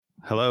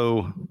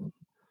Hello,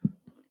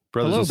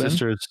 brothers Hello, and Ben.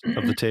 sisters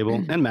of the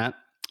table, and Matt.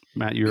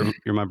 Matt, you're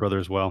my brother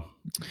as well.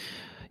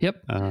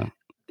 Yep. Uh,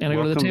 And I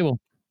go to the welcome, table.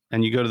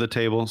 and you go to the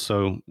table.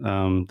 So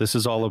this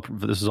is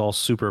all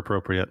super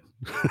appropriate.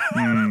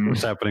 Mm.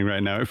 What's happening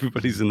right now?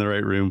 Everybody's in the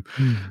right room.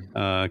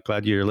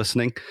 Glad you're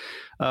listening.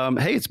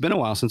 Hey, it's been a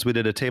while since we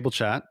did a table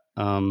chat.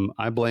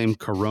 I blame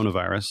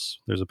coronavirus.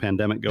 There's a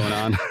pandemic going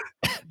on,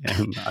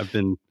 and I've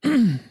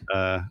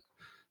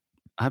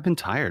been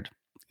tired,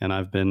 and I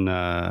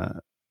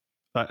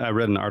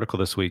read an article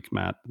this week,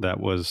 Matt, that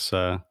was,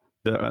 I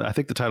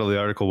think the title of the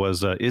article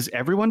was, Is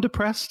Everyone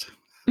Depressed?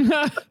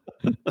 And,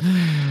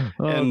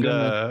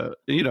 goodness.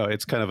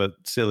 it's kind of a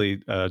silly,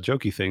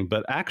 jokey thing,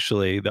 but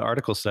actually the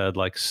article said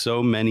like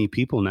so many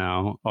people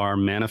now are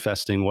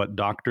manifesting what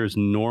doctors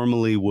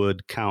normally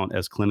would count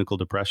as clinical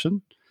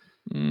depression.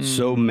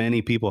 So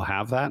many people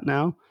have that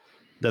now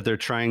that they're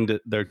trying to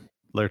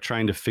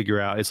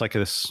figure out. It's like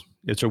it's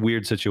a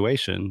weird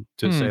situation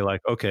to say like,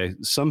 okay,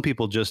 some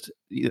people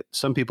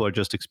are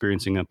just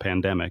experiencing a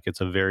pandemic. It's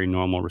a very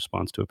normal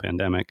response to a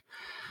pandemic,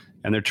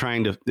 and they're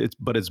trying to,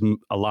 but it's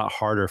a lot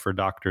harder for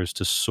doctors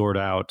to sort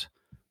out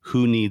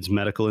who needs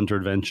medical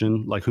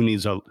intervention, like who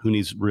needs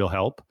real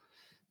help,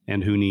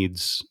 and who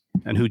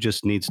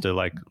just needs to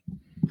like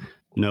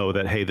know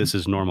that, hey, this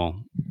is normal.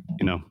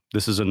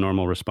 This is a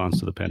normal response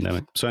to the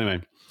pandemic. So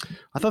anyway,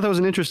 I thought that was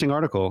an interesting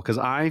article because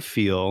I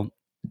feel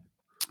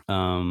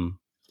like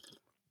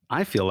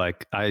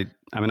I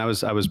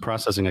was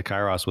processing a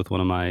Kairos with one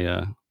of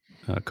my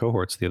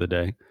cohorts the other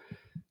day,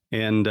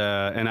 and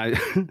I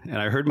and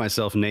I heard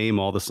myself name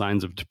all the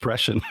signs of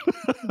depression.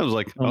 I was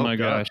like, Oh my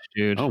God. gosh,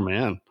 dude. Oh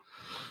man,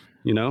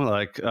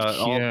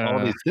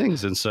 all these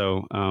things. And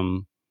so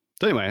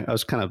anyway, I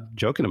was kind of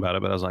joking about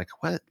it, but I was like,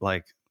 what?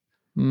 Like,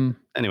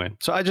 anyway,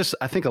 so I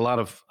think a lot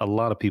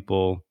of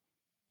people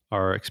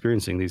are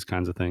experiencing these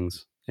kinds of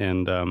things,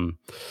 and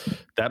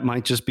that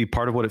might just be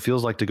part of what it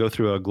feels like to go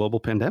through a global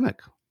pandemic.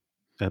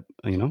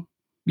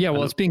 Yeah,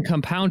 well, it's being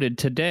compounded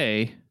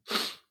today,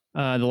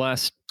 the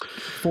last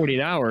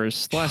 48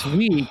 hours, last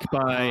week,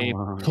 by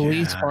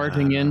police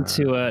barging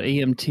into an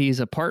EMT's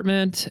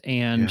apartment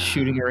and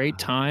shooting her 8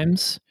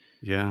 times.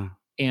 Yeah.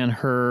 And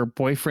her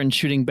boyfriend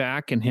shooting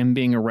back and him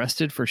being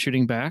arrested for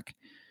shooting back.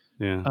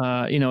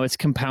 Yeah. It's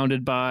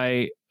compounded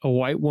by a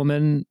white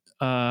woman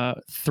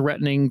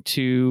threatening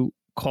to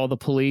call the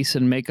police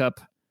and make up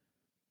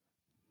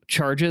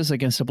charges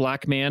against a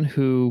black man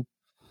who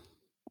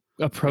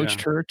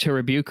approached her to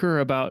rebuke her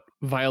about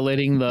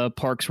violating the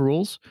park's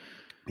rules.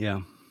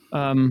 Yeah.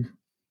 And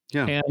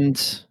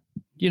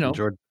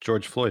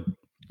George Floyd.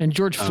 And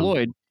George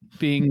Floyd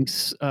being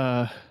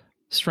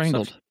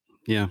strangled.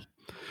 Yeah.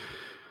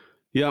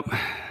 Yep.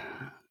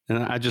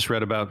 And I just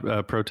read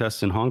about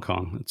protests in Hong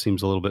Kong. It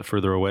seems a little bit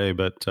further away,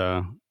 but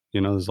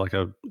there's like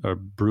a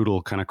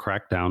brutal kind of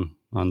crackdown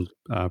on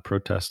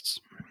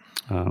protests.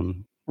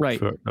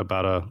 Right.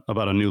 About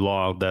a new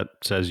law that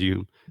says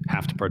you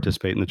have to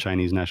participate in the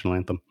Chinese national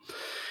anthem.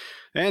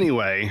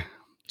 Anyway,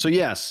 so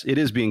yes, it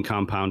is being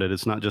compounded.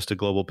 It's not just a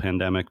global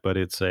pandemic, but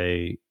it's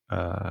the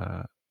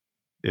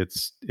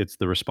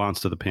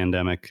response to the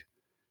pandemic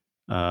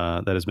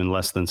that has been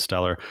less than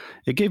stellar.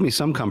 It gave me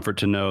some comfort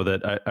to know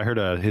that I heard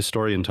a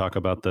historian talk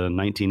about the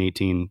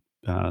 1918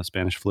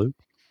 Spanish flu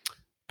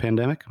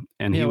pandemic,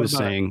 and he was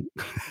saying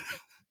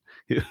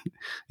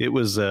it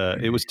was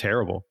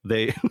terrible.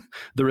 The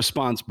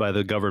response by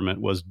the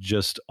government was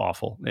just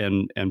awful,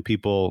 and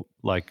people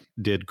like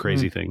did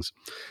crazy things.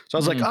 So I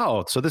was like,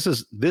 oh, so this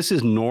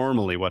is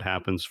normally what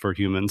happens for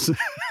humans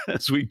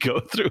as we go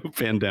through a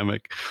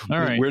pandemic. All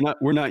right.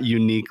 We're not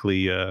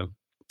uniquely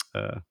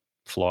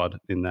flawed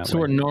in that way. So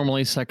we're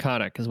normally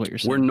psychotic, is what you're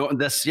saying.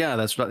 That's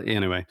right.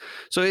 Anyway,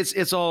 so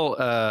it's all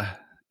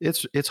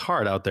it's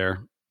hard out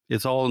there.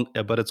 It's all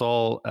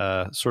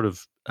sort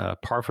of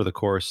par for the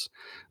course.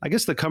 I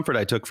guess the comfort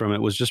I took from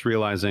it was just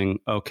realizing,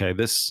 okay,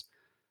 it's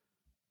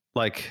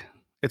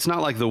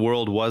not like the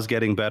world was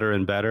getting better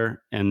and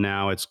better, and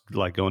now it's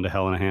like going to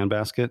hell in a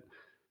handbasket.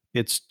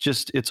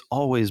 It's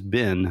always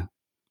been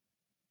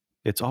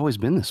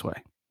this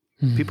way.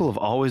 People have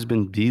always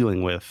been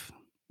dealing with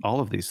all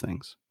of these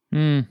things.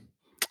 And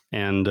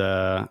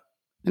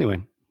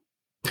anyway,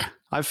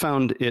 I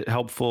found it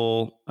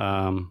helpful.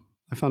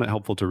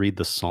 To read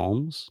the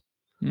Psalms.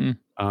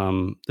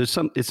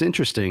 It's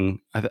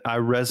interesting. I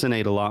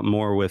resonate a lot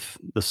more with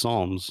the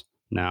Psalms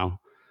now,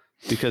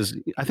 because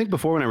I think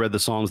before, when I read the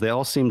Psalms, they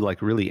all seemed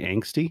like really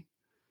angsty.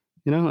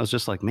 I was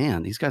just like,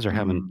 man, these guys are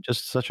having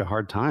just such a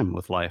hard time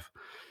with life.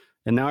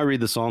 And now I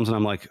read the Psalms and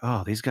I'm like,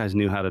 oh, these guys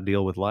knew how to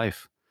deal with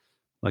life.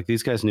 Like,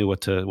 these guys knew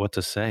what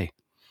to say.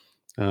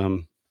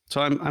 So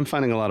I'm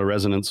finding a lot of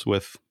resonance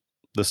with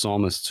the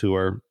psalmists who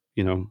are,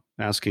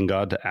 asking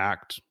God to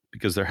act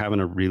because they're having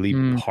a really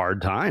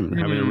hard time.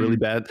 They're having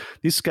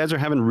these guys are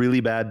having really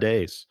bad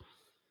days,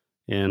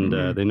 and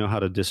they know how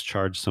to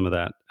discharge some of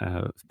that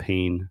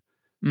pain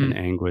and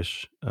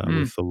anguish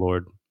with the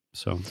Lord.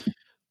 So,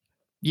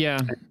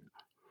 yeah,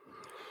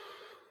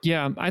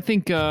 I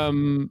think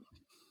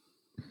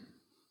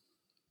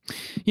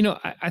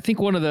I think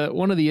one of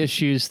the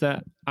issues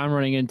that I'm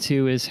running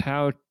into is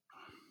how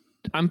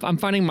I'm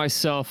finding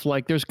myself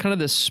like there's kind of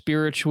this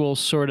spiritual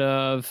sort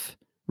of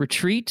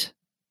retreat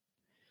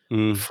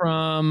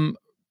from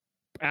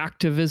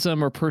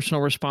activism or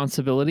personal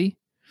responsibility.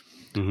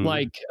 Mm-hmm.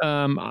 Like,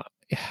 I'm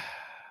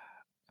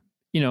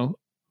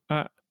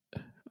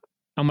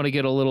going to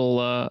get a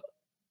little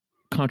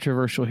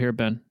controversial here,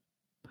 Ben.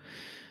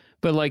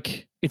 But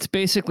like, it's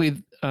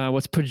basically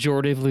what's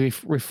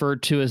pejoratively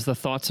referred to as the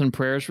thoughts and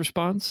prayers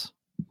response.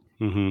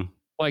 Mm-hmm.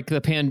 Like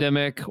the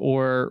pandemic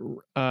or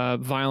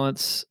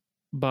violence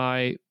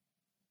by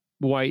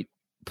white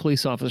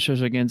police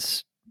officers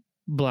against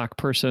black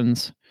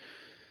persons.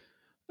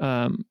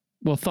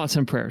 Well, thoughts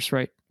and prayers,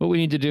 right? What we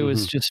need to do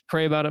is just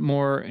pray about it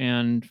more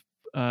and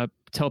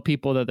tell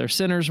people that they're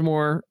sinners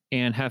more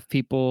and have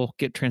people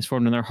get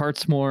transformed in their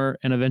hearts more.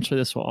 And eventually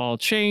this will all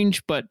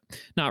change, but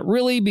not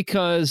really,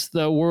 because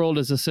the world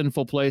is a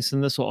sinful place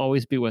and this will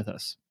always be with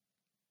us.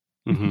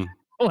 Mm-hmm.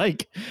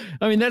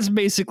 That's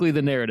basically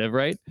the narrative,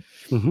 right?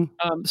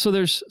 Mm-hmm. So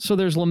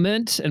there's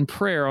lament and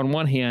prayer on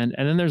one hand,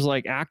 and then there's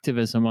like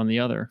activism on the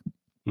other.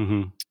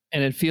 Mm-hmm.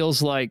 And it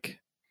feels like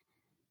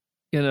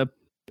in a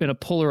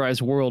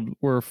polarized world,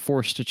 we're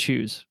forced to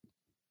choose.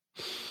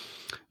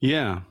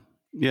 Yeah.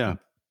 Yeah.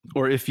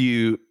 Or if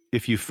you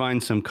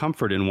find some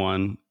comfort in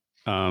one,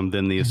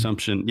 then the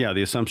assumption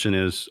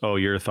is, oh,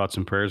 you're a thoughts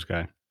and prayers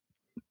guy,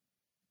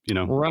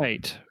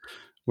 right.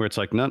 Where it's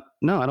like, no,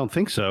 I don't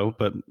think so,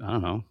 but I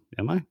don't know.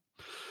 Am I?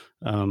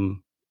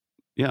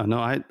 Yeah,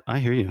 no, I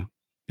hear you.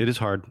 It is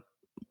hard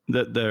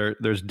that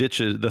there's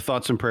ditches, the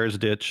thoughts and prayers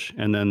ditch,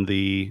 and then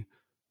the,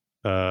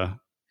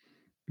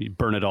 you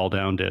burn it all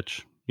down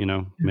ditch,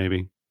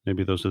 maybe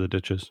those are the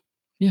ditches.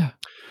 Yeah.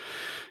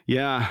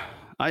 Yeah.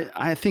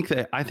 I think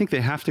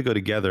they have to go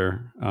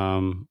together.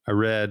 I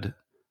read,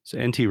 so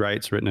N.T.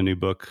 Wright's written a new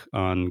book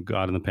on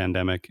God and the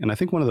pandemic. And I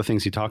think one of the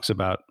things he talks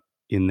about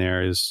in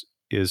there is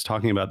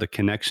talking about the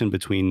connection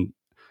between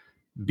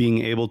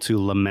being able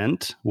to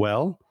lament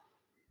well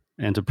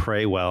and to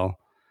pray well,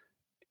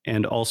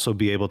 and also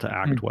be able to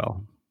act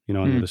well,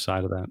 on the other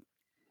side of that.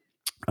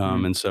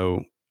 And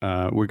so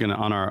we're going to,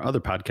 on our other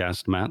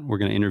podcast, Matt, we're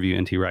going to interview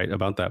N.T. Wright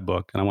about that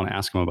book. And I want to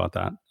ask him about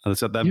that.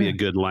 That'd be a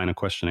good line of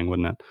questioning,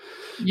 wouldn't it?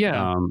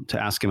 Yeah. To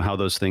ask him how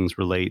those things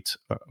relate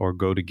or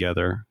go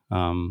together.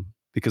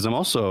 Because I'm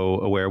also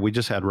aware, we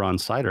just had Ron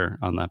Sider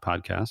on that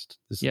podcast.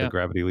 This is the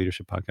Gravity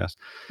Leadership Podcast.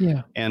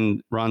 Yeah.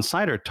 And Ron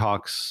Sider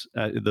talks,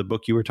 the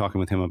book you were talking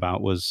with him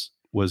about was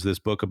this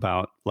book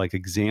about like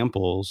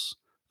examples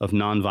of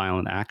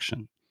nonviolent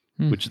action,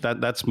 which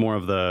that's more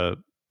of the,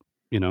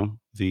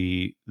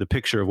 the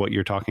picture of what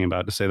you're talking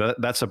about, to say that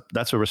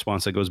that's a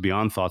response that goes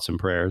beyond thoughts and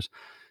prayers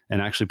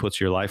and actually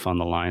puts your life on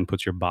the line,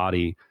 puts your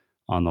body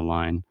on the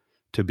line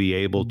to be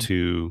able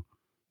to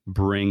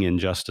bring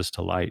injustice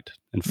to light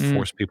and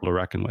force people to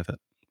reckon with it,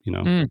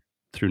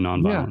 through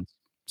nonviolence.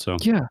 So,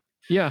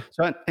 yeah.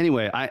 So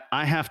anyway,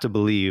 I have to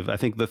believe, I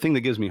think the thing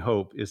that gives me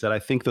hope is that I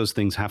think those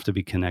things have to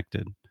be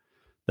connected.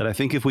 That I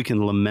think if we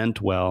can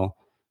lament well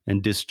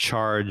and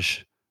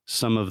discharge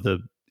some of the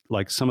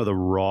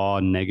raw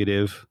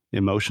negative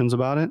emotions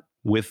about it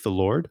with the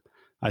Lord,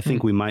 I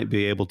think we might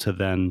be able to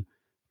then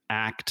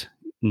act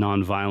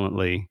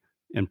nonviolently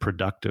and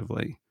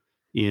productively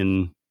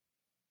in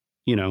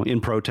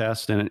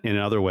protest and in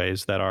other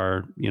ways that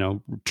are,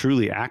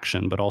 truly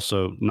action, but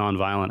also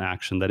nonviolent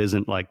action that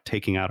isn't like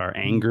taking out our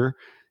anger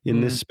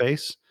in this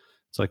space.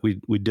 It's like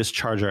we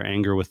discharge our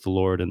anger with the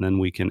Lord, and then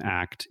we can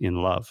act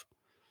in love,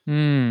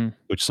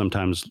 which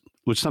sometimes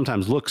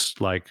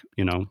looks like,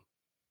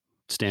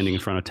 standing in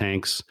front of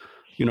tanks,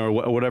 or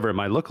whatever it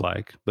might look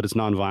like, but it's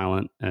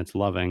nonviolent and it's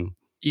loving.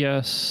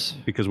 Yes.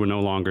 Because we're no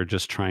longer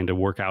just trying to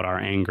work out our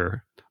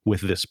anger with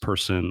this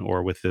person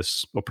or with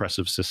this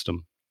oppressive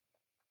system.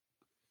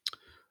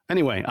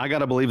 Anyway, I got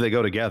to believe they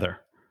go together.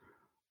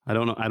 I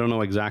don't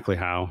know exactly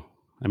how.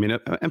 I mean,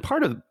 and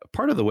part of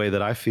the way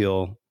that I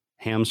feel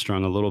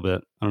hamstrung a little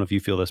bit, I don't know if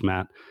you feel this,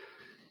 Matt,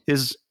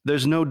 is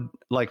there's no,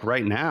 like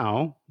right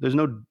now, there's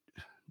no,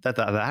 that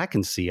I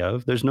can see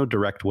of, there's no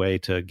direct way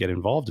to get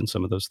involved in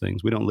some of those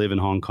things. We don't live in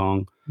Hong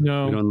Kong.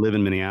 No. We don't live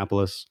in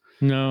Minneapolis.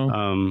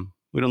 No.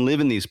 We don't live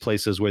in these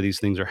places where these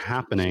things are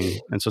happening.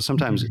 And so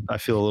sometimes I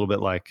feel a little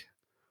bit like,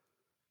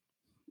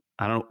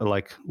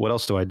 what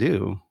else do I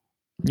do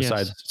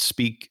besides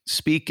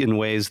speak in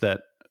ways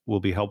that will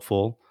be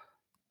helpful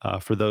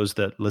for those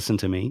that listen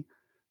to me,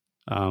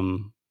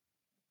 to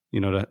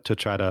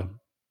try to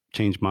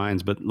change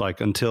minds. But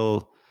like,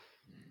 until,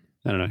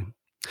 I don't know.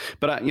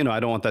 But I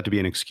don't want that to be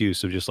an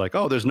excuse of just like,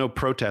 oh, there's no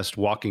protest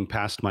walking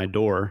past my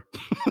door,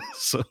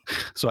 so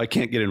I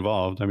can't get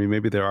involved. I mean,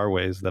 maybe there are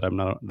ways that I'm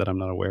not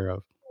aware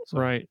of. So.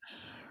 Right.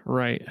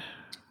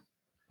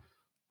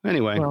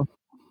 Anyway, well,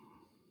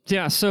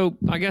 yeah. So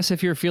I guess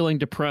if you're feeling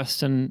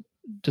depressed and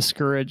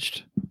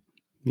discouraged,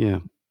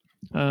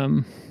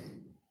 I'll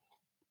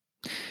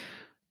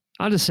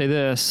just say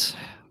this.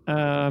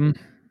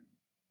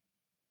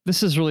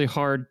 This is really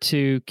hard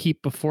to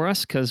keep before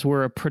us because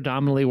we're a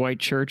predominantly white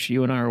church.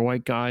 You and I are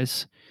white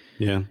guys.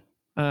 Yeah.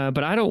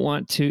 But I don't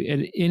want to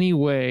in any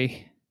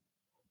way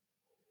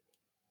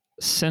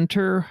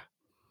center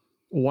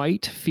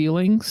white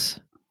feelings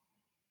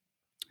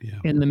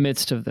in the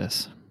midst of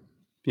this.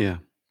 Yeah.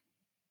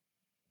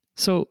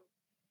 So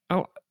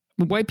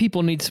white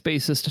people need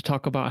spaces to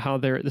talk about how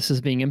this is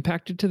being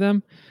impacted to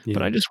them. Yeah.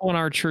 But I just want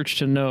our church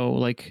to know,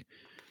 like,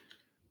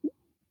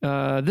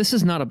 this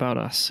is not about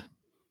us.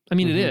 I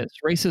mean, it is.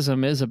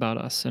 Racism is about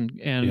us, and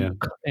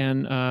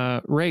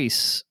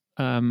race.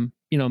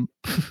 You know,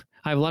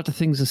 I have a lot of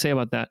things to say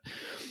about that,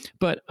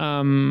 but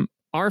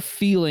our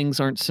feelings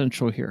aren't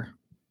central here.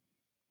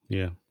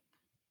 Yeah.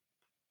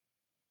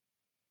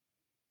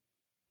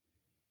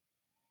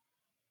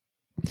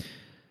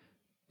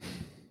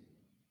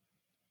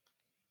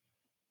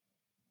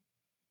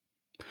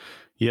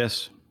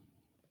 Yes.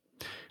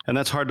 And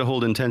that's hard to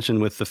hold in tension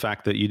with the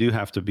fact that you do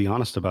have to be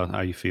honest about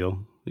how you feel.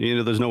 You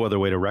know, there's no other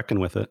way to reckon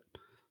with it.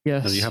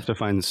 Yes. You have to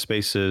find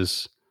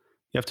spaces.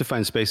 You have to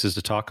find spaces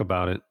to talk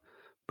about it.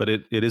 But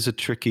it is a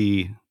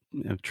tricky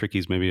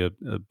is maybe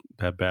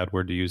a bad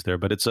word to use there,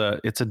 but it's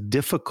a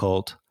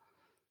difficult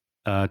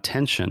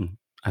tension,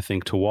 I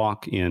think, to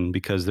walk in,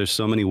 because there's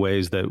so many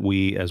ways that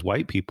we as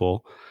white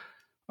people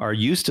are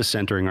used to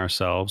centering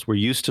ourselves. We're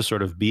used to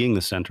sort of being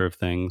the center of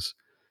things.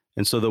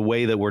 And so the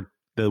way that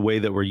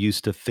we're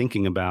used to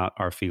thinking about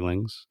our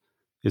feelings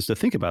is to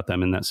think about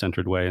them in that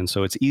centered way. And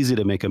so it's easy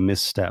to make a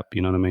misstep.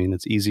 You know what I mean?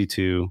 It's easy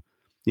to,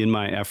 in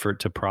my effort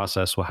to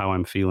process how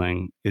I'm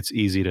feeling, it's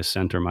easy to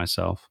center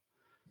myself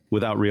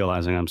without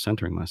realizing I'm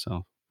centering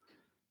myself.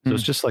 So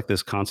it's just like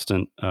this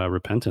constant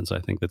repentance, I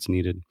think, that's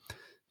needed.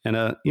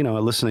 And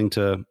listening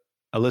to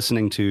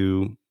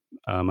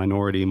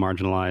minority,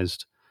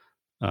 marginalized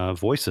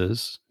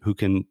voices who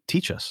can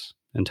teach us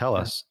and tell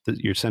us that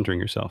you're centering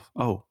yourself.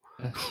 Oh,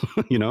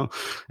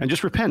 and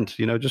just repent.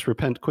 Just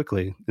repent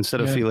quickly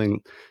instead of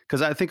feeling.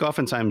 Because I think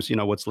oftentimes,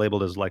 what's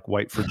labeled as like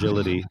white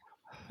fragility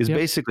is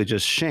basically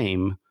just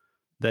shame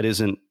that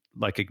isn't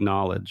like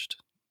acknowledged.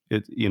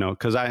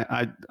 Because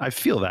I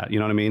feel that, you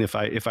know what I mean? If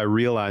I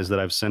realize that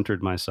I've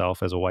centered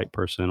myself as a white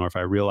person, or if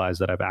I realize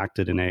that I've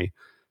acted in a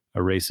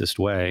racist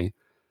way,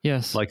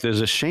 yes, like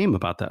there's a shame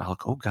about that. I'm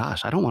like, oh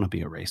gosh, I don't want to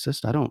be a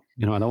racist. I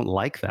don't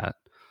like that.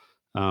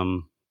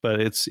 But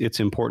it's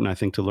important, I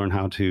think, to learn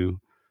how to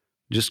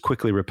just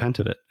quickly repent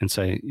of it and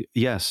say,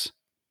 yes,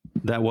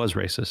 that was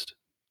racist.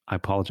 I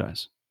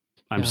apologize.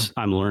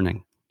 I'm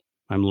learning.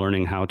 I'm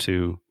learning how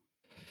to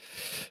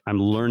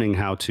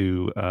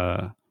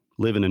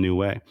live in a new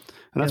way.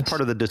 And that's part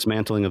of the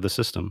dismantling of the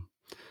system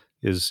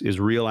is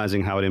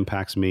realizing how it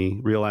impacts me,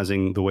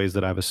 realizing the ways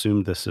that I've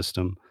assumed this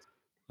system,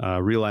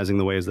 realizing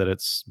the ways that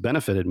it's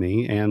benefited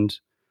me, and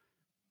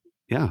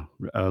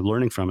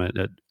learning from it,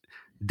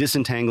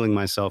 disentangling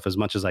myself as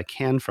much as I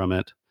can from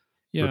it,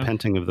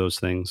 repenting of those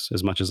things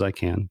as much as I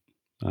can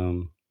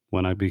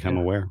when I become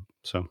aware.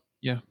 So,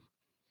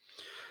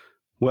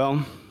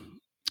 well,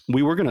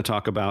 we were going to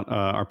talk about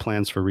our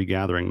plans for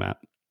regathering, Matt.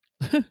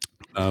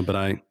 But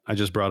I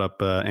just brought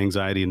up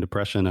anxiety and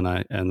depression,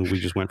 and we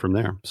just went from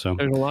there. So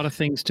there's a lot of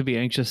things to be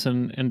anxious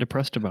and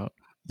depressed about.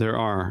 There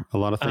are a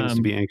lot of things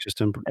to be anxious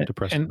and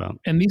depressed about.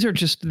 And these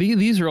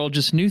are all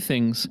just new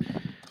things,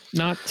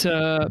 not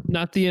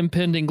the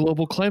impending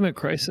global climate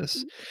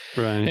crisis,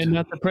 right? And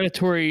not the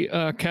predatory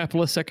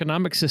capitalist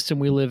economic system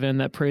we live in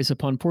that preys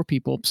upon poor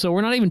people. So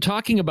we're not even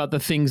talking about the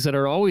things that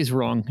are always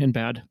wrong and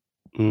bad.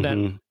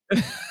 That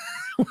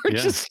we're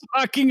just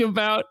talking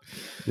about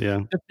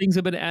the things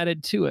that have been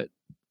added to it.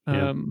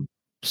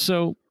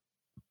 So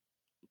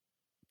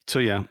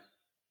yeah,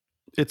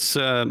 it's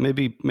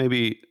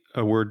maybe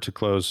a word to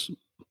close.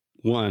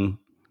 One,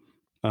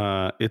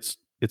 it's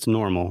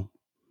normal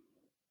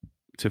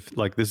to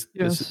like this.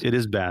 Yes. It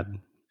is bad.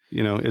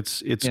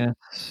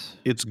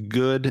 It's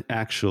good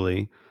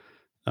actually.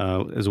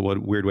 Is a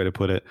weird way to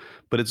put it,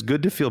 but it's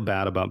good to feel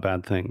bad about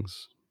bad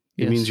things.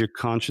 It means your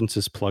conscience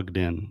is plugged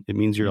in. It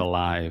means you're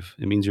alive.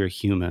 It means you're a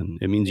human.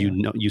 It means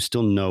you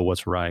still know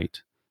what's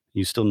right.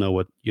 You still know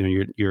what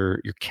you're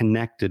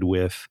connected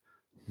with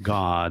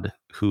God,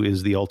 who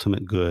is the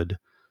ultimate good,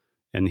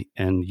 and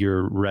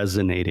you're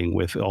resonating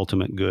with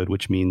ultimate good,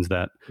 which means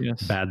that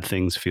bad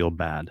things feel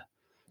bad.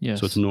 Yes.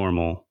 So it's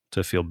normal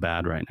to feel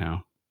bad right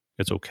now.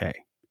 It's okay.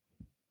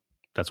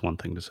 That's one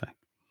thing to say.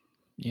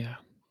 Yeah.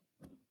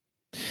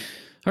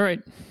 All right.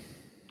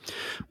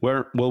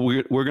 We're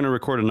going to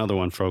record another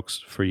one,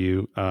 folks, for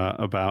you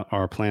about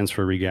our plans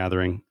for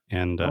regathering,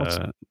 and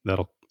awesome.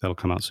 That'll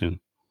come out soon.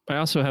 I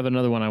also have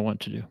another one I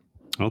want to do.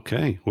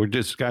 Okay. We're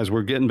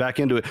getting back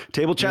into it.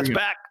 Table Chat's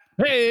back.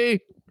 Hey.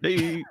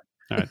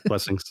 All right.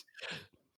 Blessings.